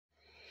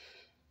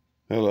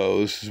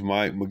Hello, this is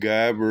Mike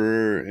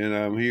MacGyver, and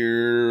I'm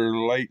here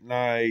late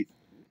night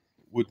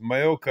with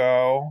mail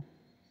call.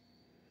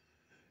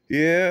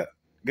 Yeah,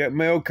 got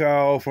mail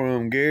call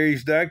from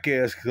Gary's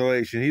Diecast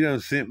collection. He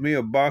done sent me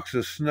a box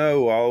of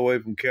snow all the way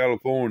from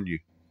California.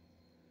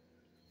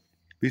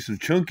 Be some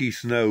chunky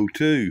snow,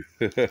 too.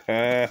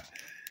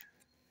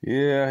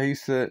 Yeah, he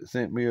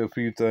sent me a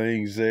few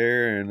things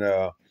there, and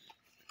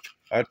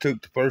I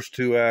took the first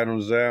two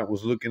items out,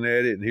 was looking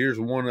at it, and here's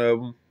one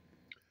of them.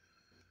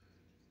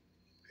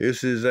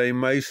 This is a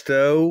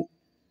Maisto,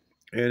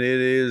 and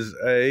it is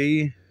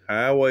a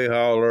highway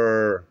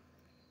hauler.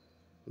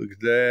 Look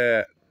at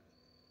that.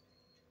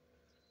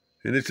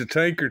 And it's a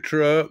tanker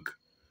truck,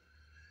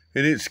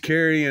 and it's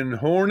carrying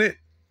Hornet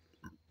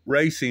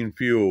racing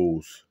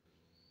fuels.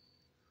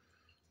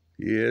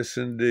 Yes,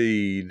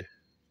 indeed.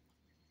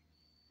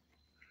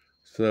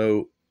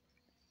 So,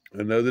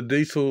 another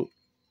diesel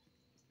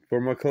for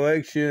my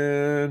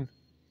collection.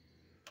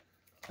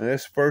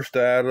 That's the first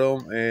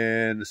item.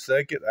 And the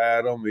second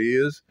item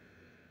is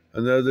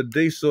another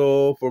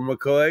diesel for my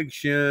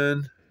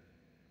collection.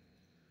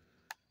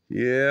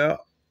 Yeah.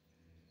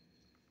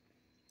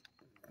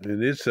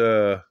 And it's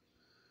a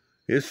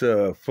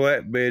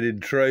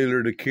flatbedded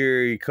trailer to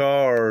carry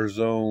cars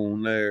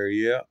on there.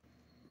 Yeah.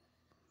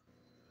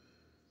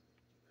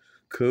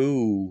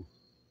 Cool.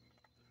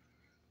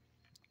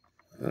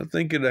 I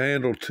think it'll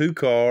handle 2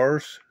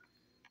 cars.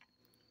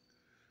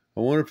 I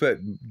wonder if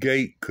that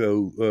gate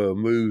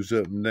moves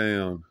up and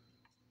down.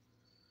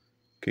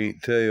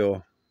 Can't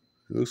tell.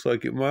 Looks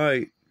like it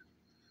might.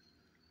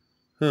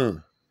 Huh.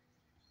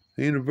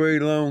 Ain't a very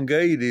long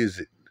gate, is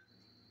it?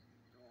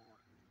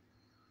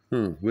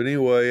 Huh. But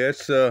anyway,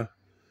 that's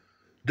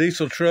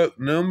diesel truck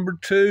number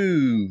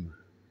 2.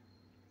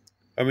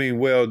 I mean,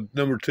 well,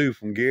 number 2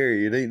 from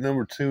Gary. It ain't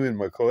number 2 in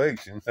my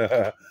collection.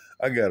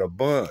 I got a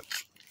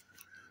bunch.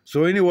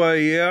 So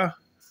anyway, yeah.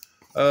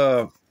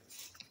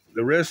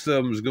 The rest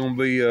of them is going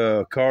to be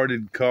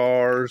carded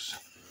cars.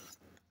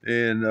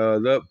 And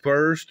up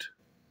first,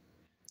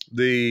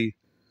 the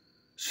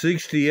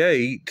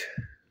 68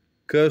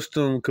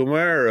 custom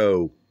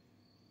Camaro.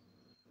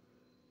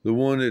 The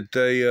one that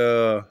they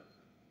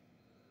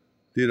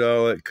did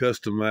all that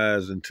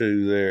customizing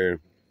to there.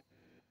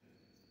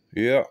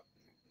 Yep.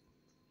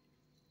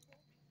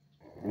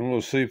 I'm going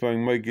to see if I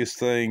can make this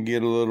thing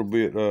get a little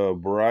bit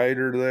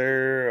brighter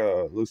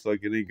there. Looks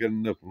like it ain't got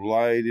enough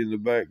light in the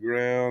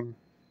background.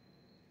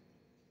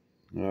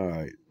 All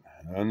right.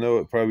 I know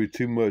it probably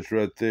too much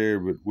right there,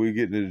 but we're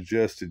getting it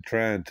adjusted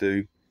trying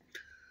to.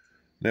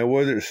 Now,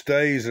 whether it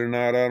stays or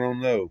not, I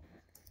don't know.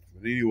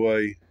 But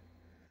anyway,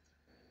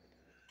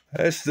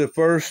 that's the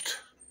first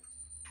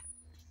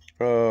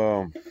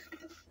main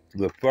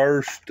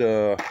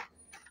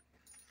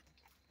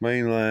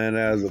line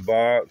out of the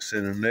box,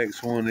 and the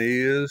next one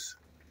is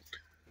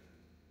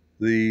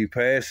the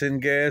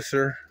passing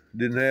gasser.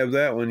 Didn't have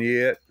that one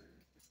yet.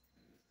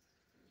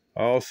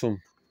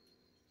 Awesome.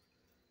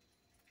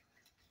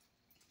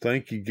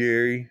 Thank you,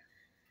 Gary.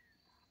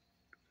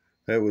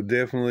 That would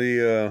definitely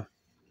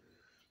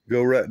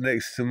go right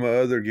next to my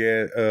other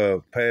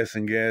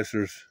passing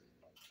gassers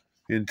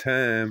in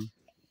time.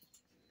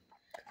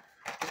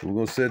 So we're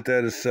going to set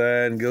that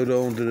aside and go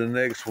on to the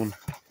next one.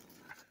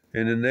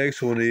 And the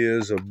next one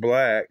is a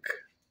black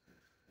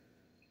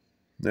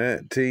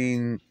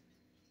 19,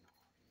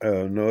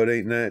 no, it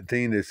ain't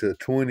 19. It's a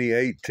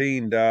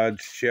 2018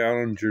 Dodge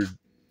Challenger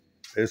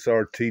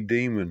SRT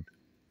Demon.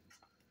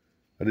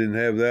 I didn't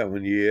have that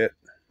one yet.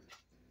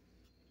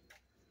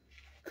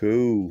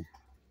 Cool.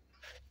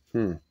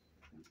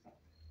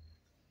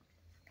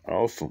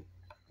 Awesome.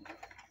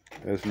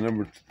 That's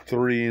number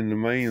 3 in the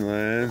main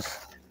lines.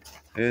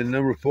 And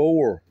number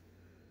 4,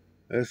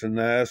 that's a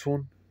nice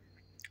one.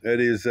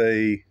 That is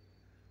a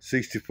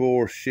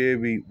 64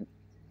 Chevy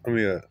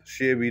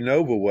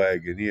Nova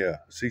wagon. Yeah,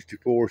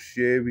 64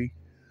 Chevy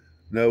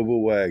Nova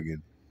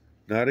wagon.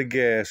 Not a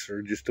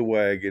gasser, just a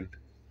wagon.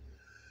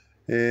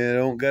 And I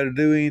don't got to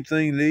do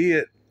anything to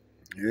it.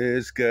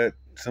 It's got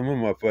some of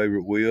my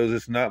favorite wheels.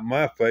 It's not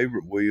my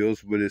favorite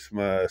wheels, but it's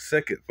my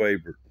second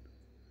favorite.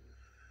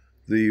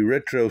 The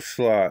retro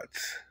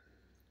slots.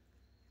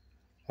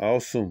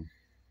 Awesome.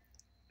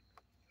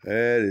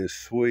 That is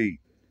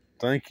sweet.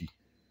 Thank you.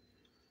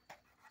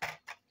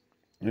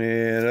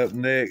 And up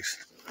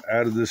next,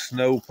 out of the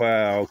snow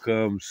pile,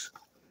 comes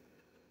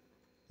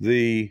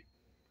the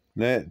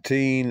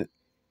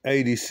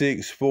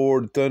 1986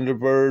 Ford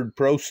Thunderbird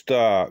Pro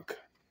Stock.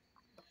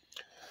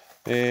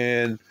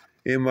 And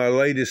in my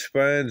latest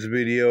finds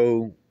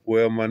video,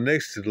 well, my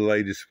next to the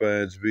latest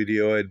finds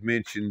video, I had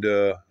mentioned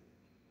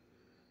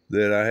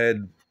that I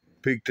had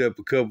picked up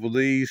a couple of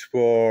these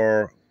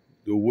for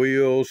the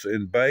wheels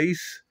and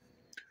base.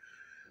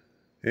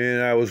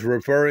 And I was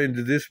referring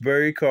to this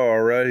very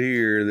car right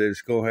here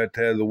that's going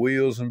to have the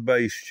wheels and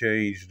base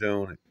changed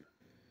on it.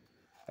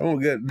 I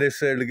don't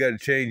necessarily got to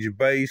change the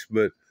base,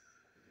 but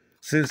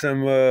since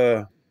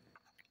I'm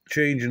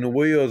changing the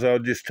wheels, I'll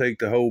just take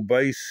the whole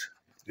base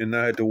and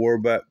not have to worry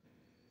about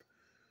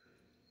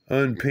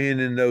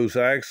unpinning those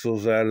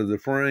axles out of the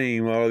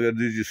frame. All I gotta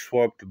do is just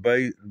swap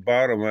the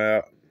bottom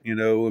out, you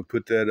know, and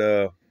put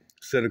that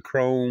set of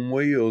chrome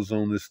wheels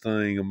on this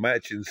thing, a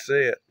matching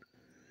set,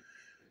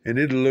 and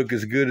it'll look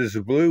as good as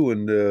the blue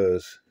one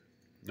does,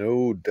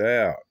 no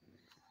doubt.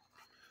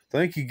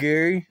 Thank you,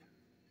 Gary.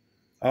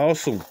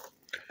 Awesome.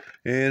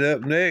 And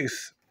up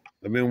next,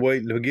 I've been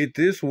waiting to get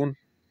this one.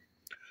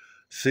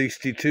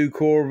 62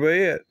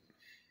 Corvette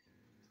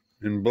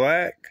in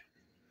black.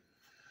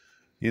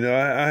 You know,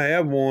 I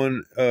have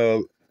one.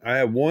 I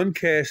have one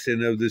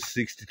casting of this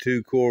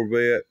 62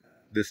 Corvette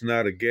that's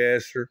not a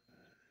gasser,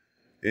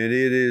 and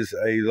it is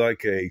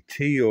like a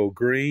teal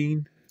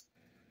green.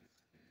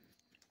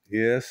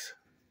 Yes.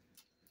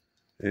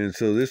 And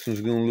so this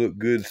one's going to look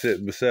good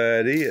sitting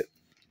beside it,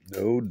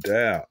 no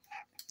doubt.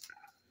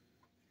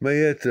 May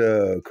have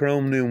to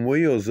chrome them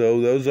wheels, though.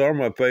 Those are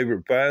my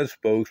favorite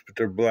 5-spokes, but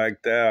they're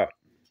blacked out.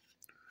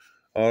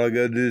 All I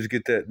got to do is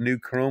get that new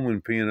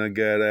chroming pin I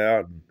got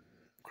out and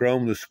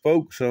chrome the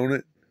spokes on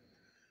it.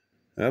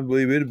 I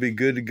believe it'll be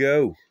good to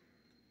go.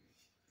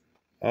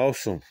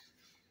 Awesome.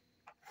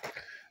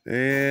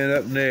 And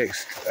up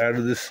next, out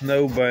of the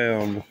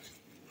Snowbound,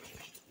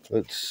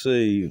 let's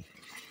see.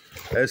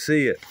 That's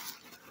it.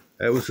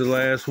 That was the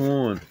last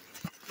one.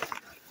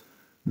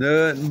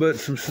 Nothing but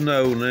some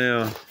snow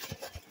now.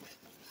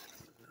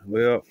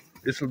 Well,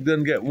 it's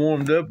done got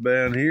warmed up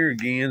down here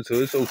again, so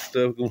this old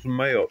stuff gonna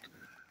melt.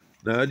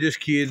 No, just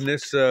kidding.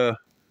 That's some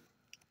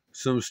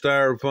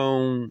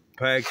styrofoam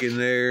pack in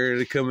there.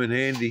 They come in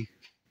handy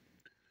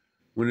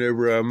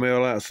whenever I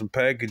mail out some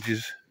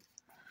packages.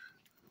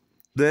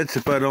 That's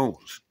if I don't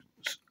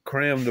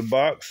cram the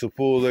box so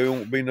full there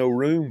won't be no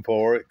room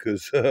for it,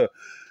 because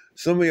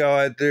some of y'all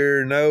out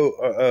there know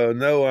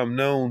I'm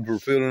known for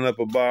filling up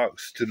a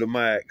box to the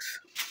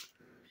max.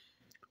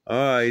 All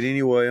right,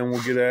 anyway, I'm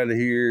going to get out of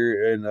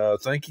here, and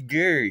thank you,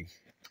 Gary.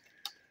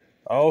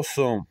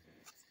 Awesome.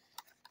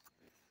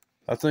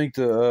 I think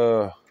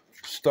the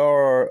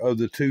star of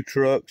the two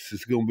trucks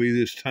is going to be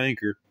this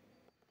tanker.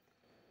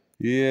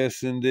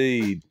 Yes,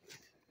 indeed.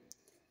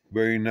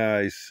 Very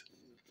nice.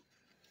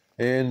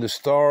 And the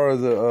star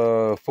of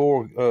the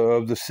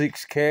of the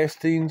 6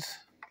 castings,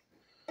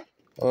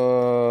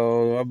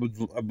 I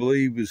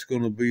believe it's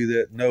going to be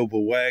that Nova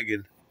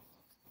wagon.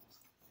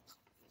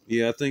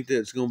 Yeah, I think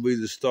that's going to be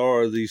the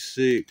star of these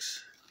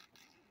 6,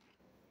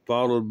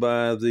 followed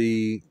by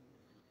the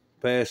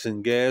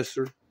passing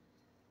gasser.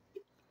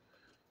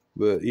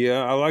 But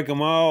yeah, I like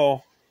them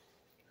all,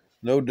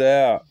 no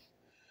doubt.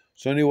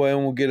 So anyway,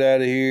 I'm going to get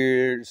out of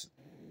here. It's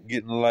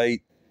getting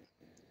late.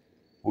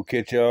 We'll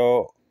catch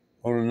y'all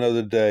on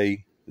another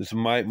day. This is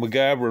Mike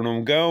MacGyver, and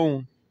I'm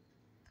gone.